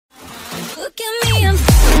Look at me, I'm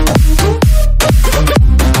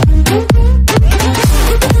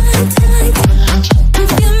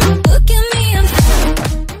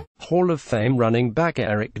Hall of Fame running back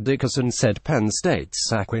Eric Dickerson said Penn State's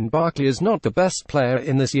Saquon Barkley is not the best player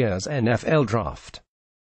in this year's NFL draft.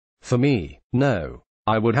 For me, no.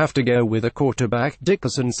 I would have to go with a quarterback,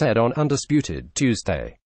 Dickerson said on Undisputed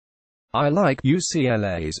Tuesday. I like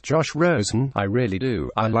UCLA's Josh Rosen, I really do.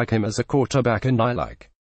 I like him as a quarterback and I like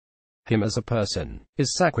him as a person.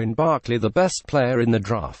 Is Saquon Barkley the best player in the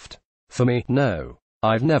draft? For me, no.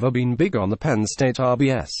 I've never been big on the Penn State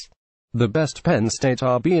RBs. The best Penn State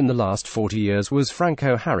RB in the last 40 years was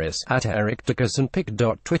Franco Harris, at Eric Dickerson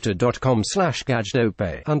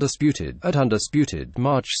pic.twitter.com/gadgedope, Undisputed,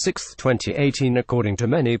 March 6, 2018. According to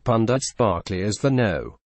many pundits, Barkley is the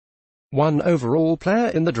No. 1 overall player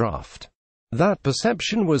in the draft. That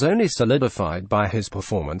perception was only solidified by his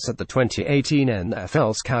performance at the 2018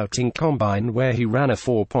 NFL Scouting Combine, where he ran a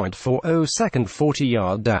 4.40-second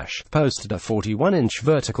 40-yard dash, posted a 41-inch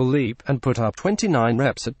vertical leap, and put up 29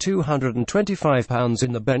 reps at 225 pounds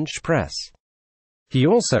in the bench press. He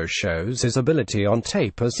also shows his ability on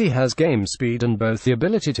tape, as he has game speed and both the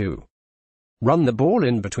ability to run the ball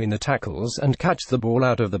in between the tackles and catch the ball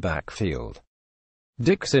out of the backfield.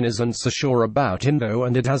 Dickerson isn't so sure about him though,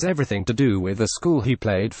 and it has everything to do with the school he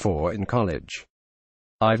played for in college.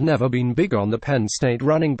 I've never been big on the Penn State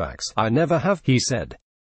running backs, I never have, he said.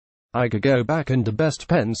 I could go back, and the best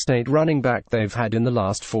Penn State running back they've had in the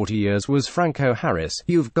last 40 years was Franco Harris.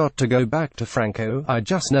 You've got to go back to Franco, I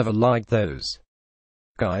just never liked those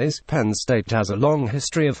guys. Penn State has a long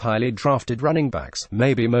history of highly drafted running backs,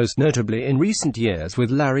 maybe most notably in recent years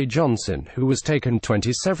with Larry Johnson, who was taken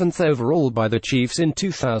 27th overall by the Chiefs in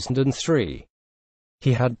 2003.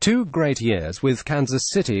 He had 2 great years with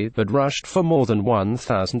Kansas City, but rushed for more than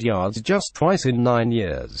 1,000 yards just twice in 9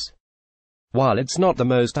 years. While it's not the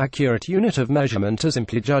most accurate unit of measurement to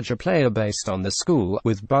simply judge a player based on the school,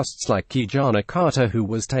 with busts like Keyjana Carter, who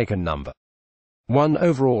was taken number 1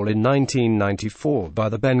 overall in 1994 by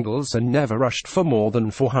the Bengals and never rushed for more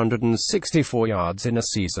than 464 yards in a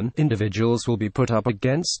season, individuals will be put up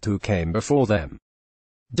against who came before them.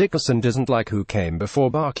 Dickerson doesn't like who came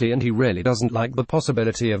before Barkley, and he really doesn't like the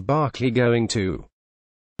possibility of Barkley going to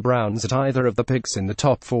Browns at either of the picks in the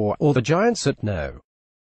top 4, or the Giants at No.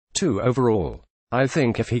 2 overall. I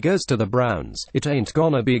think if he goes to the Browns, it ain't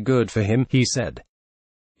gonna be good for him, he said.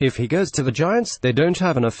 If he goes to the Giants, they don't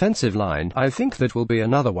have an offensive line. I think that will be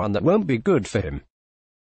another one that won't be good for him.